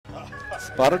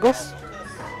Spargos?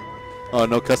 Oh,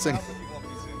 no cussing.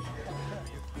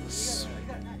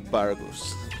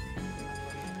 Spargos.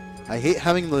 I hate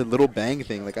having the little bang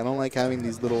thing. Like, I don't like having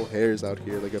these little hairs out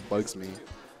here. Like, it bugs me.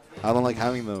 I don't like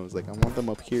having those. Like, I want them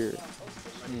up here.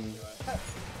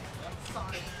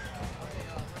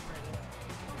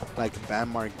 Like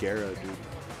Bam Margera, dude.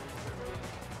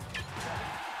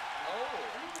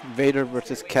 Vader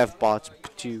versus Kevbot.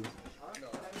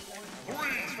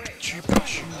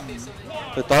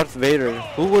 The Darth Vader.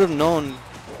 Who would have known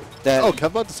that? Oh,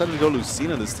 Kevbot decided to go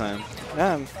Lucina this time.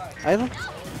 Yeah, I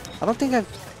don't think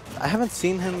I haven't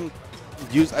seen him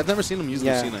use. I've never seen him use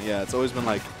Yeah. Lucina. Yeah, it's always been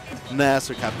like Ness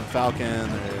or Captain Falcon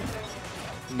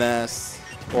or Ness.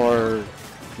 or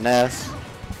Ness.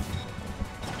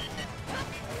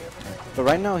 But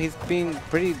right now he's being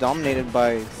pretty dominated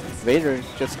by Vader.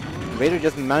 Vader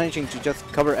just managing to just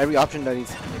cover every option that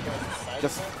he's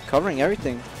just covering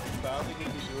everything.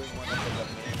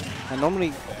 And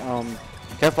normally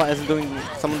Kevbot isn't doing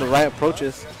some of the right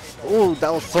approaches. Ooh,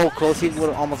 that was so close. He would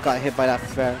have almost got hit by that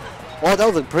fair. Oh, that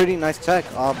was a pretty nice check,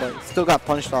 but still got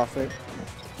punched off it.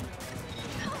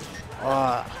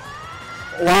 Wow,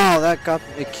 that got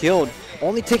it killed.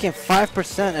 Only taking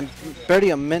 5% and barely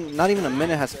a minute, not even a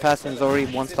minute has passed and he's already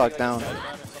one stock down.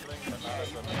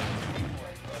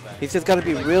 He's just got to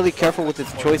be really careful with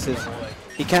his choices.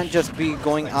 He can't just be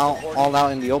going out all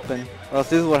out in the open, or else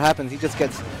this is what happens. He just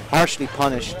gets harshly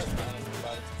punished.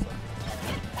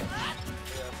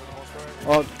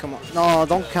 Oh, come on. No,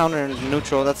 don't counter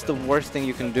neutral. That's the worst thing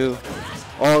you can do.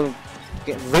 Oh,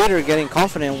 Vader getting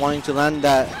confident, wanting to land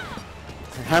that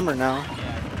hammer now.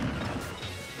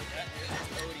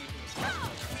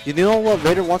 You know what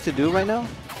Vader wants to do right now?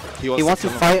 He wants to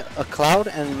fight a Cloud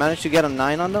and manage to get a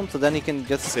 9 on them, so then he can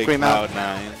just scream out.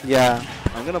 Cloud 9. Yeah.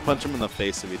 I'm gonna punch him in the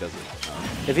face if he does it.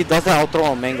 If he does that, I'll throw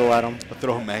a mango at him. I'll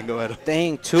throw a mango at him.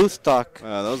 Dang, 2 stock.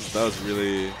 That was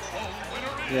really.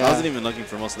 Yeah. I wasn't even looking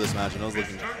for most of this match, and I was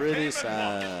looking pretty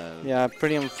sad. Yeah,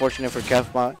 pretty unfortunate for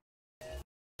Kevbot.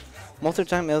 Most of the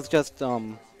time, it was just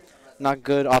not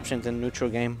good options in neutral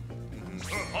game.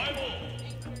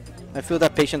 I feel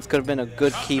that patience could have been a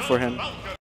good key for him.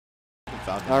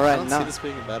 Falcon. All right, I don't now see this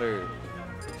being better.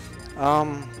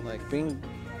 like being.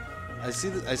 I see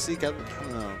Kevin. I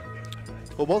don't know.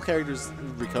 Well, both characters'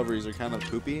 recoveries are kind of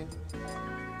poopy.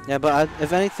 Yeah, but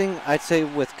if anything, I'd say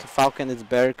with Falcon it's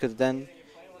better because then,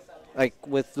 like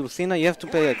with Lucina, you have to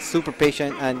play like super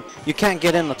patient and you can't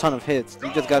get in a ton of hits.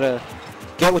 You just gotta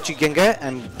get what you can get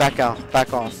and back off.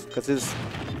 Because his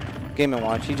Game &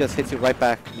 Watch, he just hits you right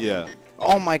back. Yeah.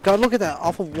 Oh my God! Look at that!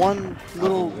 Off of one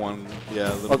little.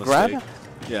 Little grab. mistake.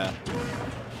 Yeah.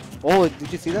 Oh,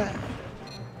 did you see that?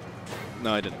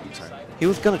 No, I didn't. I'm sorry. He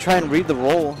was gonna try and read the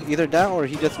roll, either that or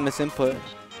he just misinput.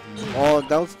 Oh,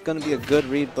 that was gonna be a good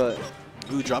read, but.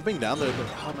 Ooh, dropping down there, but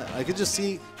oh man, I could just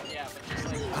see.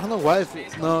 I don't know why.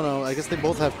 No, I guess they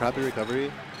both have crappy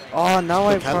recovery. Oh, now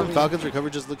I Captain Falcon's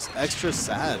recovery just looks extra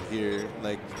sad here.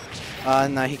 Like.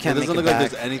 Nah, he can't. It doesn't look like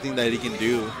there's anything that he can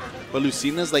do. But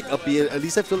Lucina's like up here. At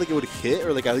least I feel like it would hit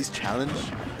or like at least challenge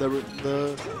the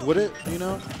would it, you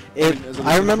know?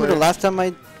 I remember the last time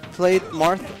I played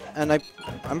Marth, and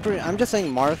I'm just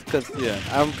saying Marth because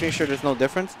I'm pretty sure there's no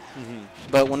difference.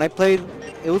 But when I played,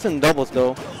 it was in doubles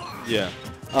though. Yeah.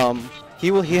 He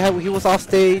was off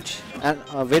stage, and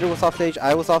Vader was off stage.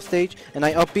 I was off stage, and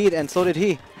I up-beat, and so did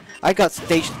he. I got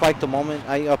stage spiked the moment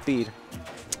I up-beat.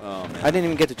 Oh man. I didn't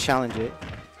even get to challenge it.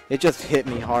 It just hit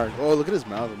me hard. Oh, look at his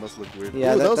mouth. It must look weird.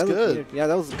 Yeah, ooh, that was good. Yeah,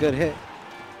 that was a good hit.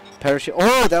 Parachute.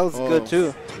 Oh, that was good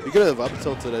too. You could have up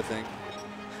tilted, I think.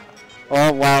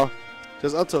 Oh wow.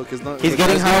 Just up tilt, because he's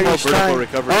getting higher each time.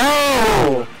 Recovery.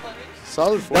 Oh!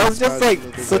 Solid. That was just like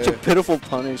such a pitiful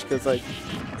punish, because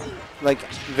like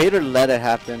Vader let it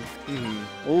happen.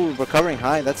 Ooh, recovering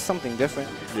high. That's something different.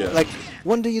 Yeah. Like,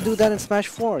 when do you do that in Smash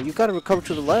 4? You gotta recover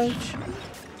to the ledge.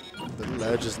 The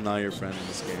ledge is not your friend in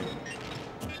this game.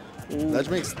 Ooh. Ledge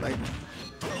makes like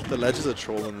the ledge is a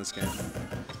troll in this game.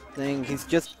 Dang, he's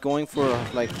just going for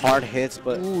like hard hits,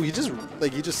 but ooh, he just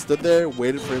stood there,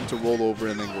 waited for him to roll over,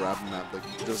 and then grab him out. Like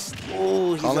just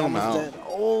calling him out. Dead.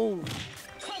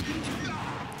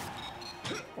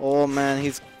 Oh man,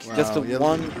 he's just a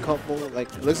one couple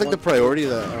like. It looks like the priority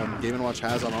that Game & Watch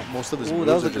has on most of his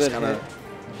moves are just kind of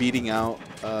beating out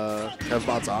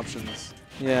Kevbot's options.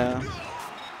 Yeah.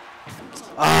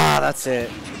 Ah, that's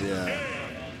it. Yeah.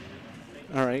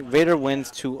 All right, Vader wins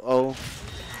 2-0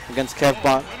 against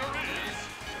Kevbot.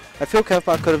 I feel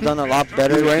Kevbot could have done a lot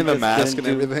better. He's wearing the mask and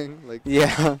everything. Like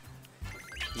yeah,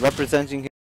 representing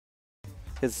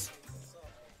his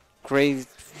crazed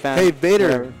fan. Hey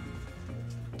Vader,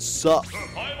 sup?